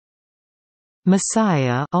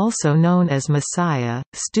Messiah, also known as Messiah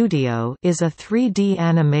Studio, is a 3D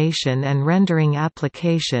animation and rendering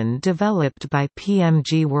application developed by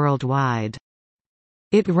PMG Worldwide.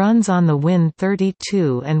 It runs on the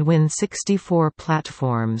Win32 and Win64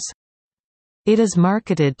 platforms. It is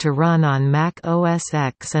marketed to run on Mac OS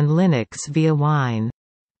X and Linux via Wine.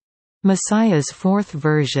 Messiah's fourth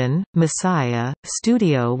version, Messiah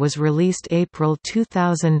Studio, was released April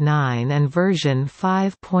 2009 and version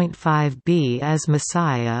 5.5b as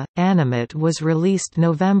Messiah Animate was released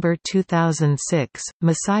November 2006.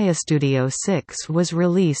 Messiah Studio 6 was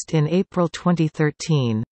released in April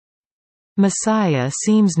 2013. Messiah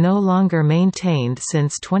seems no longer maintained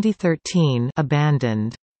since 2013,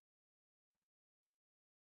 abandoned.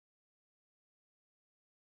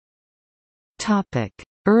 Topic: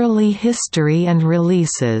 Early history and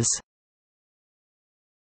releases.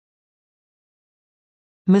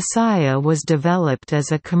 Messiah was developed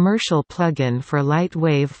as a commercial plugin for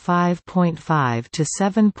Lightwave 5.5 to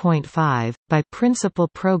 7.5, by principal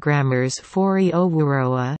programmers Fori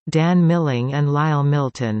Owuroa, Dan Milling and Lyle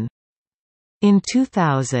Milton. In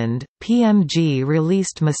 2000, PMG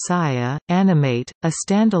released Messiah Animate, a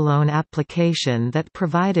standalone application that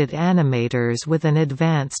provided animators with an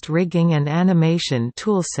advanced rigging and animation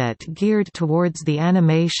toolset geared towards the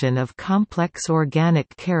animation of complex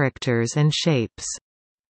organic characters and shapes.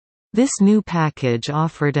 This new package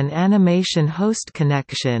offered an animation host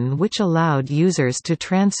connection which allowed users to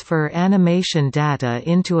transfer animation data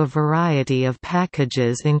into a variety of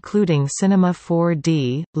packages including Cinema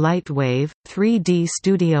 4D, Lightwave, 3D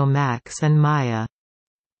Studio Max and Maya.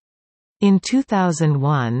 In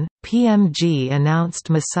 2001, PMG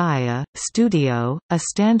announced Messiah Studio, a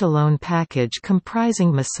standalone package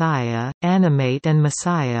comprising Messiah Animate and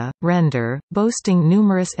Messiah Render, boasting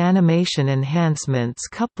numerous animation enhancements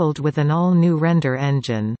coupled with an all-new render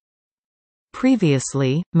engine.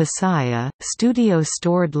 Previously, Messiah Studio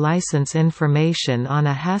stored license information on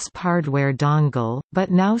a HASP hardware dongle,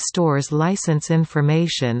 but now stores license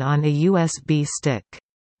information on a USB stick.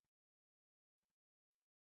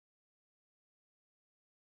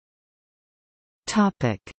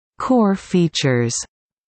 Core features.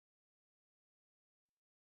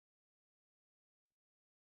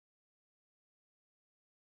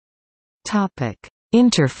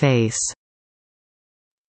 Interface.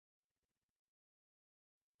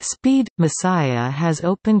 Speed. Messiah has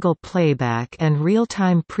OpenGL playback and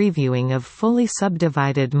real-time previewing of fully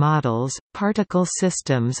subdivided models, particle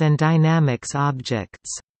systems and dynamics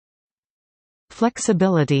objects.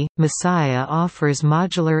 Flexibility. Messiah offers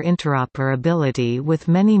modular interoperability with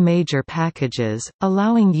many major packages,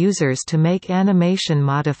 allowing users to make animation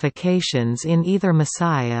modifications in either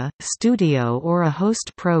Messiah Studio or a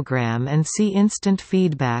host program and see instant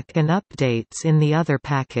feedback and updates in the other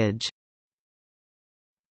package.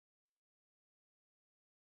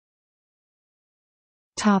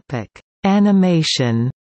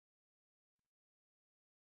 Animation.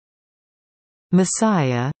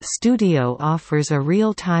 Messiah Studio offers a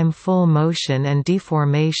real-time full-motion and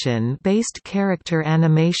deformation-based character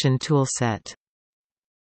animation toolset.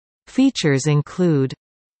 Features include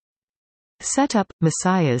Setup.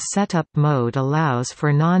 Messiah's setup mode allows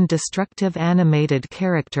for non-destructive animated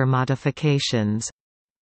character modifications.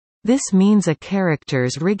 This means a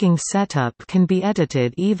character's rigging setup can be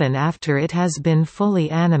edited even after it has been fully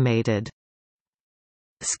animated.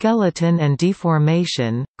 Skeleton and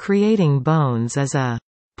deformation. Creating bones is a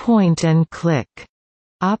point-and-click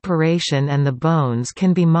operation and the bones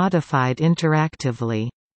can be modified interactively.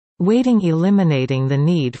 Weighting. Eliminating the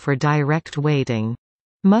need for direct weighting.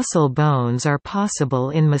 Muscle bones are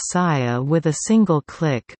possible in Messiah with a single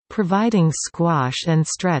click, providing squash and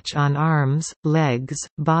stretch on arms, legs,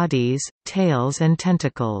 bodies, tails and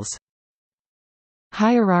tentacles.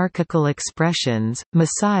 Hierarchical expressions.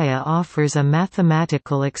 Messiah offers a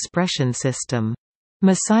mathematical expression system.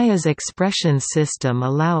 Messiah's expression system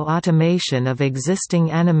allow automation of existing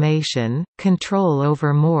animation, control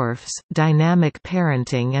over morphs, dynamic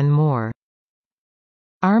parenting and more.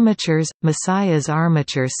 Armatures. Messiah's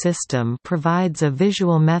armature system provides a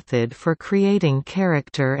visual method for creating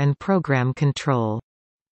character and program control.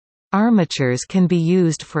 Armatures can be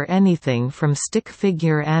used for anything from stick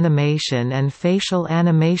figure animation and facial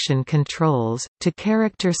animation controls, to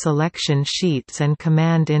character selection sheets and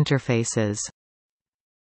command interfaces.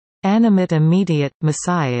 Animate Immediate.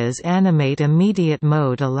 Messiah's Animate Immediate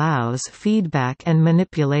mode allows feedback and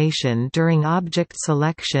manipulation during object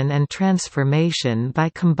selection and transformation by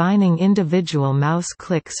combining individual mouse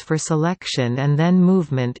clicks for selection and then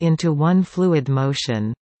movement into one fluid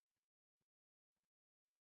motion.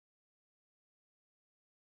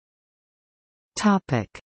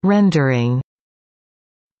 Rendering.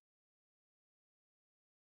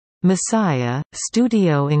 Messiah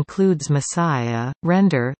Studio includes Messiah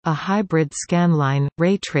Render, a hybrid scanline,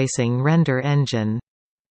 raytracing render engine.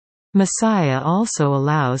 Messiah also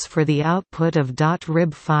allows for the output of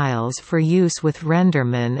 .rib files for use with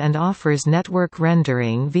Renderman and offers network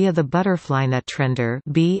rendering via the ButterflyNetRender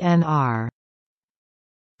 (BNR).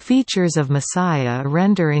 Features of Messiah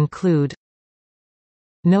Render include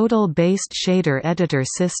nodal-based shader editor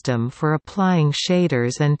system for applying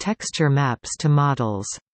shaders and texture maps to models.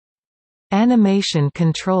 Animation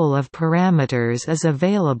control of parameters is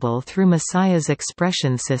available through Messiah's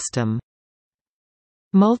expression system.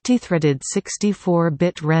 Multithreaded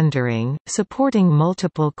 64-bit rendering, supporting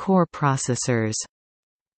multiple core processors.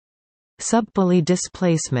 Subpoly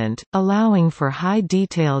displacement, allowing for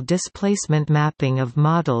high-detail displacement mapping of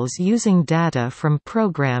models using data from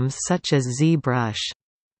programs such as ZBrush.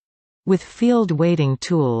 With field weighting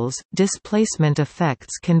tools, displacement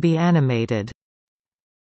effects can be animated.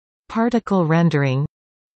 Particle rendering.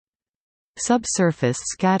 Subsurface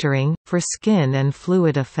scattering, for skin and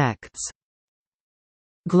fluid effects.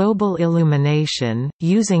 Global illumination,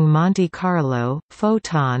 using Monte Carlo,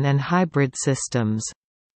 photon and hybrid systems.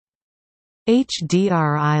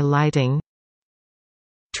 HDRI lighting.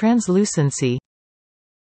 Translucency.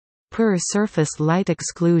 Per-surface light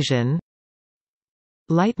exclusion.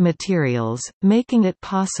 Light materials, making it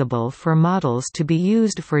possible for models to be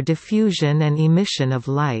used for diffusion and emission of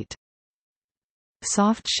light.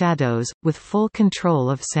 Soft shadows, with full control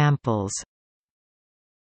of samples.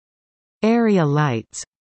 Area lights.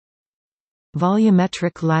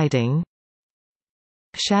 Volumetric lighting.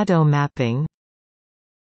 Shadow mapping.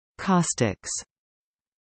 Caustics.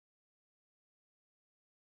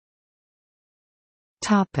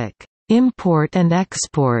 Import and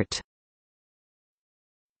export.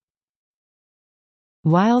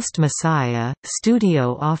 Whilst Messiah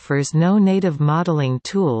Studio offers no native modeling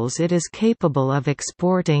tools, it is capable of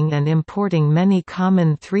exporting and importing many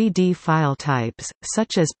common 3D file types,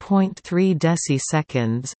 such as 0.3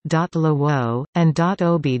 deciseconds, .lwo, and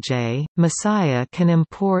 .obj. Messiah can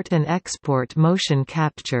import and export motion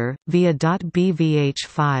capture, via .bvh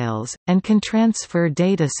files, and can transfer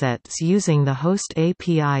datasets using the host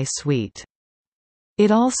API suite. It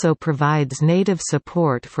also provides native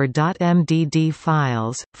support for .mdd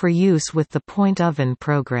files, for use with the Point Oven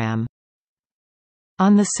program.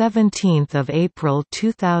 On 17 April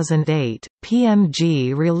 2008,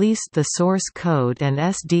 PMG released the source code and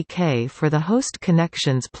SDK for the Host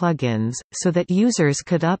Connections plugins, so that users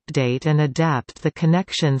could update and adapt the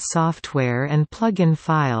Connections software and plugin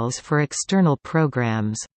files for external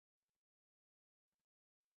programs.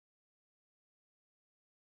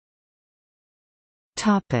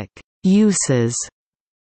 Uses.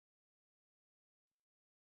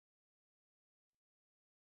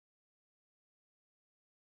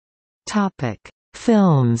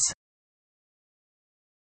 Films.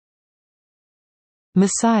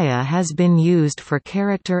 Messiah has been used for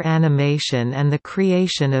character animation and the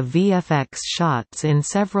creation of VFX shots in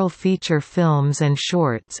several feature films and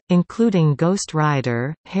shorts, including Ghost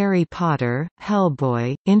Rider, Harry Potter,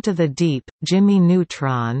 Hellboy, Into the Deep, Jimmy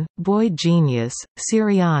Neutron, Boy Genius,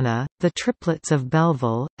 Syriana, The Triplets of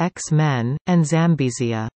Belleville, X-Men, and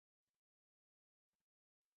Zambezia.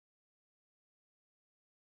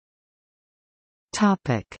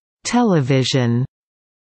 Television.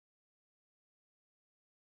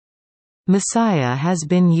 Messiah has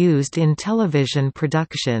been used in television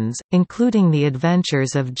productions, including The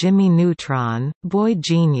Adventures of Jimmy Neutron, Boy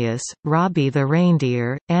Genius, Robbie the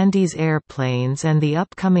Reindeer, Andy's Airplanes and the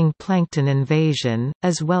upcoming Plankton Invasion,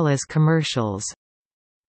 as well as commercials.